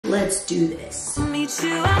Let's do this. Meet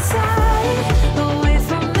you outside, away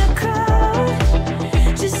from the crowd.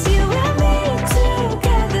 Just you and me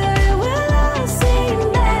together, it will all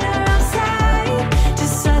seem better outside.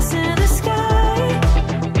 Just us in the sky.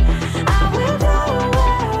 I will go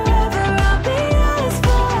wherever, I'll be yours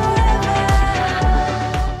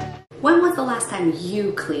forever. When was the last time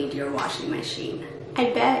you cleaned your washing machine? I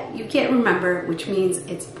bet you can't remember, which means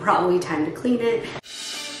it's probably time to clean it.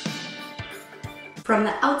 From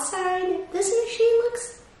the outside, this machine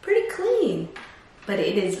looks pretty clean, but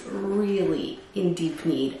it is really in deep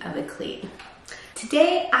need of a clean.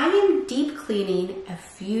 Today, I am deep cleaning a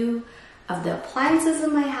few of the appliances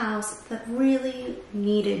in my house that really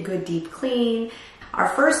need a good deep clean. Our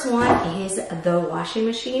first one is the washing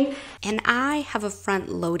machine. And I have a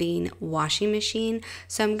front-loading washing machine,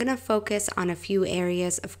 so I'm gonna focus on a few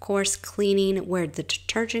areas. Of course, cleaning where the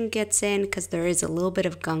detergent gets in, because there is a little bit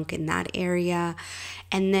of gunk in that area.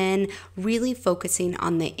 And then really focusing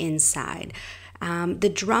on the inside. The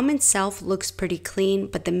drum itself looks pretty clean,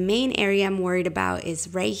 but the main area I'm worried about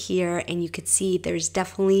is right here, and you could see there's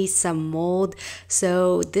definitely some mold.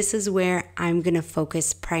 So this is where I'm gonna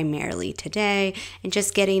focus primarily today, and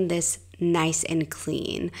just getting this nice and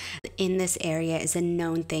clean. In this area is a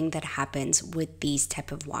known thing that happens with these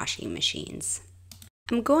type of washing machines.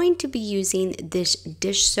 I'm going to be using this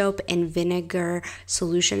dish soap and vinegar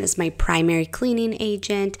solution as my primary cleaning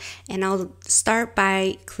agent, and I'll start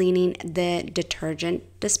by cleaning the detergent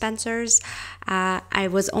dispensers. I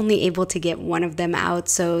was only able to get one of them out,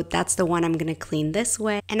 so that's the one I'm going to clean this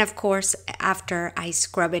way. And of course, after I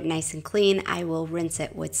scrub it nice and clean, I will rinse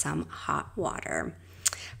it with some hot water.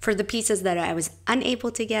 For the pieces that I was unable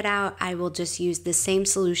to get out, I will just use the same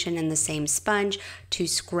solution and the same sponge to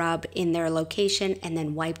scrub in their location and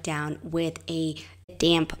then wipe down with a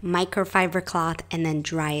damp microfiber cloth and then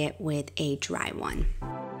dry it with a dry one.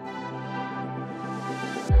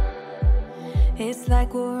 It's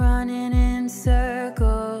like we're running in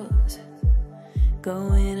circles,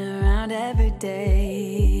 going around every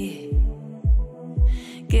day,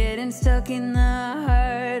 getting stuck in the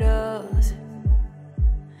hurdles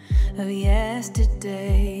of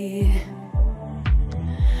yesterday.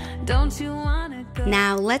 Don't you wanna go?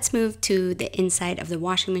 Now let's move to the inside of the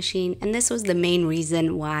washing machine, and this was the main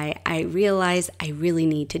reason why I realized I really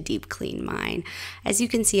need to deep clean mine. As you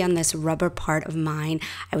can see on this rubber part of mine,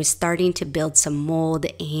 I was starting to build some mold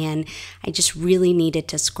and I just really needed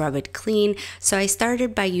to scrub it clean. So I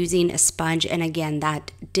started by using a sponge and again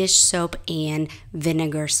that dish soap and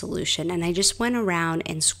vinegar solution, and I just went around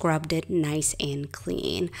and scrubbed it nice and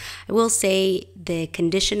clean. I will say the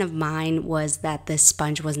condition of mine was that the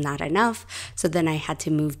sponge was not enough, so then I had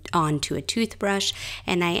to move on to a toothbrush,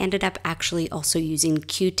 and I ended up actually also using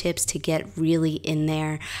Q-tips to get really in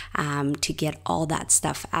there to get all that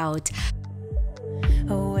stuff out.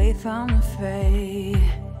 Away from the fray,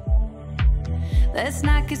 let's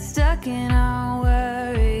not get stuck in our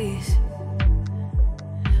worries,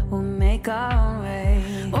 we'll make our own way.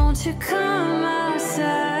 Won't you come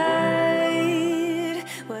outside?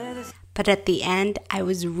 But at the end, I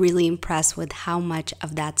was really impressed with how much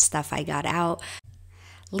of that stuff I got out.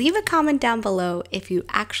 Leave a comment down below if you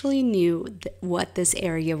actually knew what this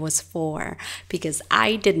area was for, because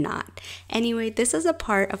I did not. Anyway, this is a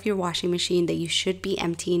part of your washing machine that you should be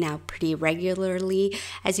emptying out pretty regularly.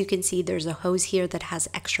 As you can see, there's a hose here that has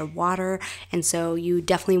extra water, and so you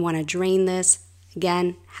definitely want to drain this.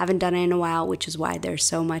 Again, haven't done it in a while, which is why there's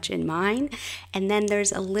so much in mine. And then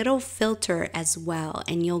there's a little filter as well,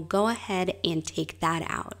 and you'll go ahead and take that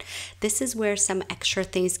out. This is where some extra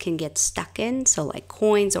things can get stuck in, so like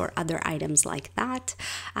coins or other items like that.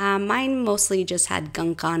 Mine mostly just had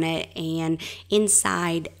gunk on it, and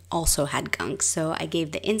inside also had gunk. So I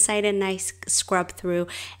gave the inside a nice scrub through,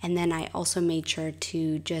 and then I also made sure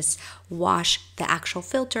to just wash the actual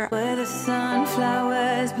filter. Where the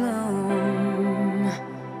sunflowers bloom,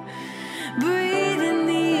 breathe in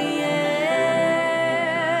the air,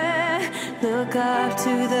 look up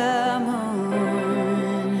to the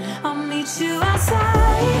moon. I'll meet you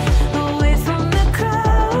outside, away from the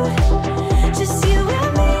crowd, just you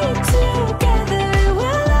and me together, it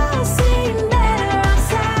will all seem better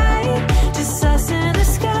outside, just us in the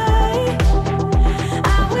sky. I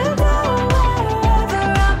will go wherever,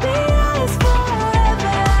 I'll be yours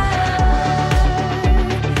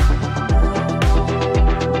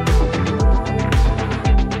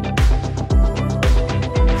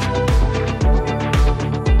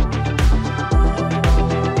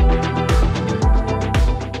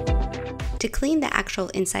To clean the actual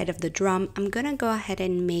inside of the drum, I'm gonna go ahead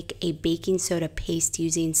and make a baking soda paste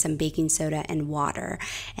using some baking soda and water.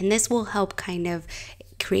 And this will help kind of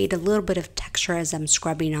create a little bit of texture as I'm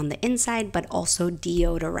scrubbing on the inside, but also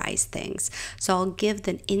deodorize things. So I'll give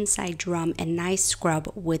the inside drum a nice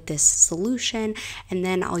scrub with this solution, and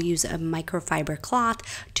then I'll use a microfiber cloth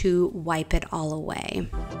to wipe it all away.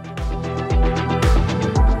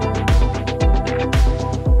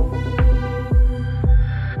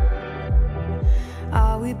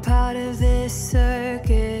 Are we part of this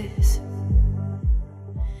circus?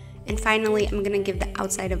 And finally, I'm gonna give the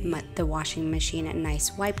outside of the washing machine a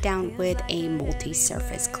nice wipe down with a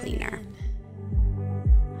multi-surface cleaner.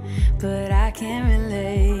 But I can't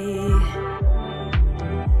relate.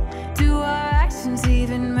 Do our actions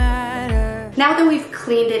even matter? Now that we've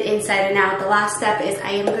cleaned it inside and out, the last step is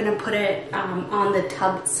I am gonna put it on the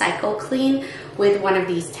tub cycle clean with one of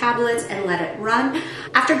these tablets and let it run.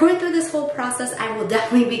 After going through this whole process, I will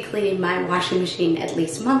definitely be cleaning my washing machine at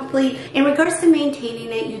least monthly. In regards to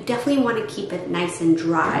maintaining it, you definitely want to keep it nice and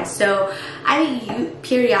dry. So I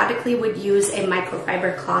periodically would use a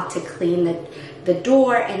microfiber cloth to clean the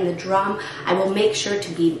door and the drum. I will make sure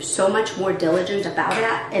to be so much more diligent about it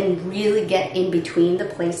and really get in between the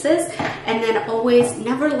places, and then always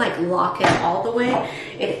never like lock it all the way.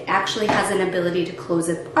 It actually has an ability to close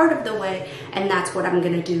it part of the way, and that's what I'm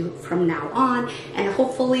gonna do from now on, and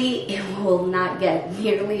hopefully it will not get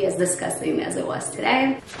nearly as disgusting as it was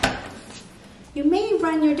today. You may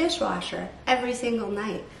run your dishwasher every single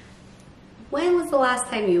night. When was the last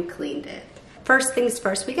time you cleaned it? First things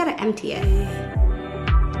first, we gotta empty it.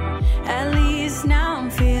 At least now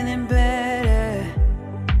I'm feeling better.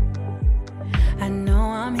 I know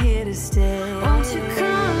I'm here to stay. Won't you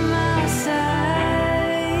come outside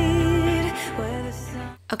where the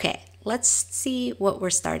sun... Okay, let's see what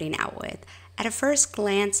we're starting out with. At a first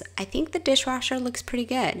glance, I think the dishwasher looks pretty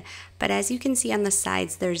good, but as you can see on the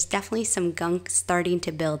sides, there's definitely some gunk starting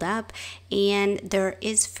to build up, and there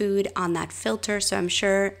is food on that filter, so I'm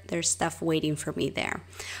sure there's stuff waiting for me there.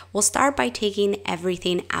 We'll start by taking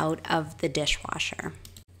everything out of the dishwasher,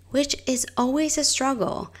 which is always a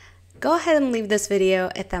struggle. Go ahead and leave this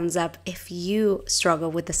video a thumbs up if you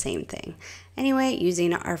struggle with the same thing. Anyway,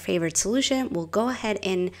 using our favorite solution, we'll go ahead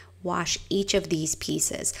and wash each of these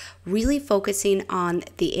pieces, really focusing on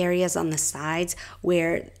the areas on the sides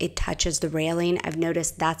where it touches the railing. I've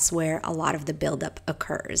noticed that's where a lot of the buildup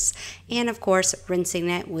occurs. And of course,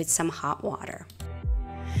 rinsing it with some hot water.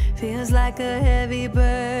 Feels like a heavy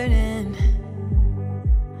burden,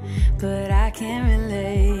 but I can't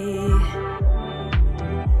relate.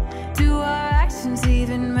 Do our actions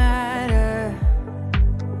even matter?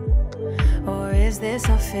 Or is this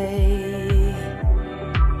our fate?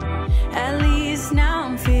 At least now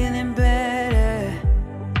I'm feeling better.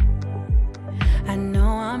 I know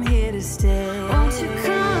I'm here to stay. Won't you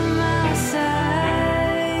come outside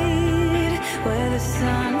where the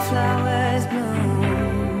sunflowers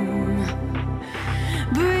bloom?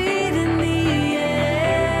 Breathe in the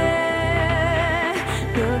air.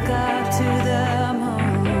 Look up to the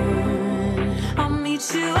moon. I'll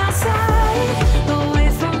meet you outside, away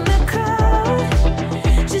from the crowd.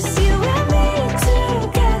 Just you and me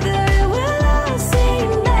together.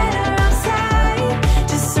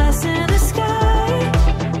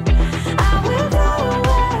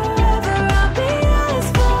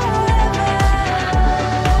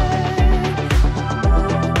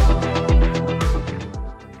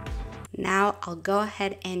 Now I'll go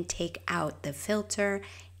ahead and take out the filter,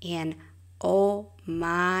 and oh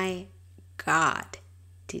my God,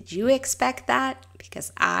 did you expect that?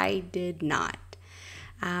 Because I did not.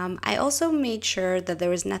 I also made sure that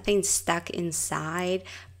there was nothing stuck inside,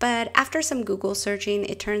 but after some Google searching,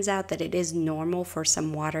 it turns out that it is normal for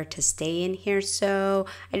some water to stay in here, so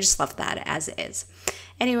I just left that as is.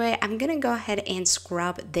 Anyway, I'm gonna go ahead and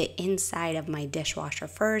scrub the inside of my dishwasher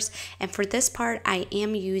first, and for this part, I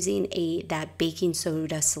am using that baking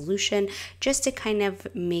soda solution just to kind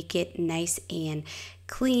of make it nice and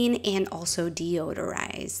clean and also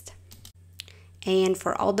deodorized. And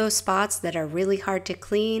for all those spots that are really hard to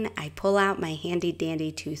clean, I pull out my handy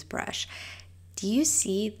dandy toothbrush. Do you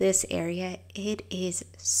see this area? It is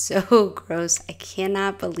so gross. I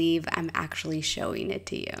cannot believe I'm actually showing it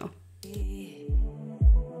to you.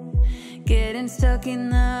 Getting stuck in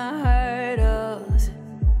the hurdles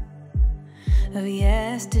of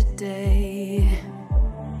yesterday.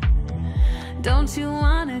 Don't you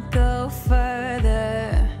wanna go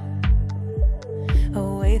further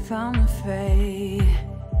away from the fray?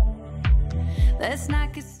 Let's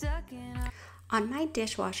not get stuck in On my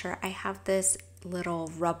dishwasher, I have this little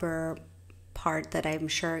rubber part that I'm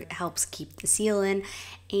sure helps keep the seal in.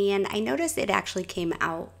 And I noticed it actually came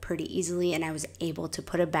out pretty easily and I was able to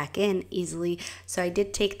put it back in easily. So I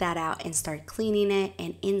did take that out and start cleaning it,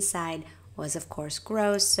 and inside was of course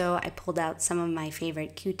gross, so I pulled out some of my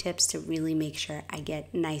favorite Q-tips to really make sure I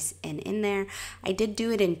get nice and in there. I did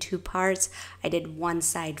do it in 2 parts. I did one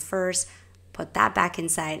side first, put that back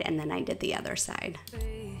inside, and then I did the other side.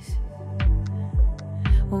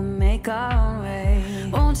 We'll make our own way.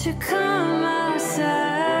 Won't you come outside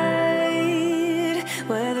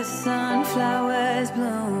where the sunflowers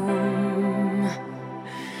bloom?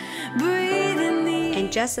 Breathe in the...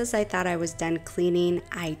 And just as I thought I was done cleaning,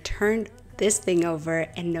 I turned this thing over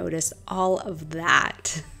and noticed all of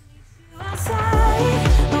that.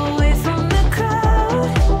 Outside, away from the crowd,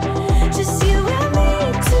 just you and me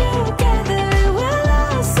together, it will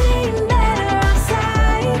all seem better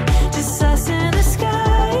outside, just us in the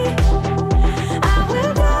sky. I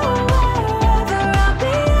will go wherever, I'll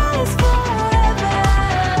be yours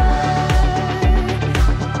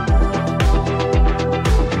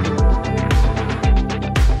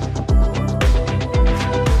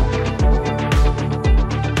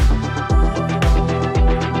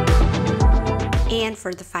And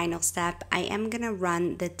for the final step, I am going to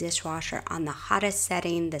run the dishwasher on the hottest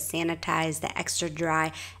setting, the sanitize, the extra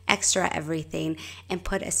dry, extra everything, and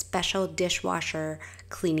put a special dishwasher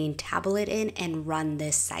cleaning tablet in and run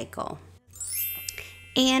this cycle.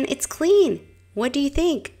 And it's clean. What do you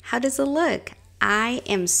think? How does it look? I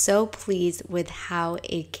am so pleased with how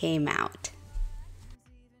it came out.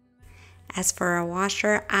 As for a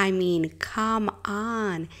washer, I mean, come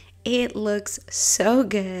on. It looks so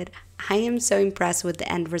good. I am so impressed with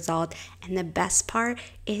the end result, and the best part,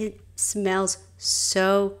 it smells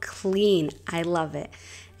so clean. I love it.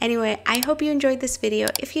 Anyway, I hope you enjoyed this video.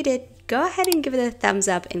 If you did, go ahead and give it a thumbs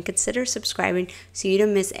up and consider subscribing so you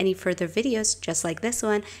don't miss any further videos just like this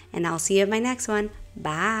one, and I'll see you in my next one.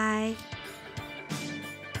 Bye.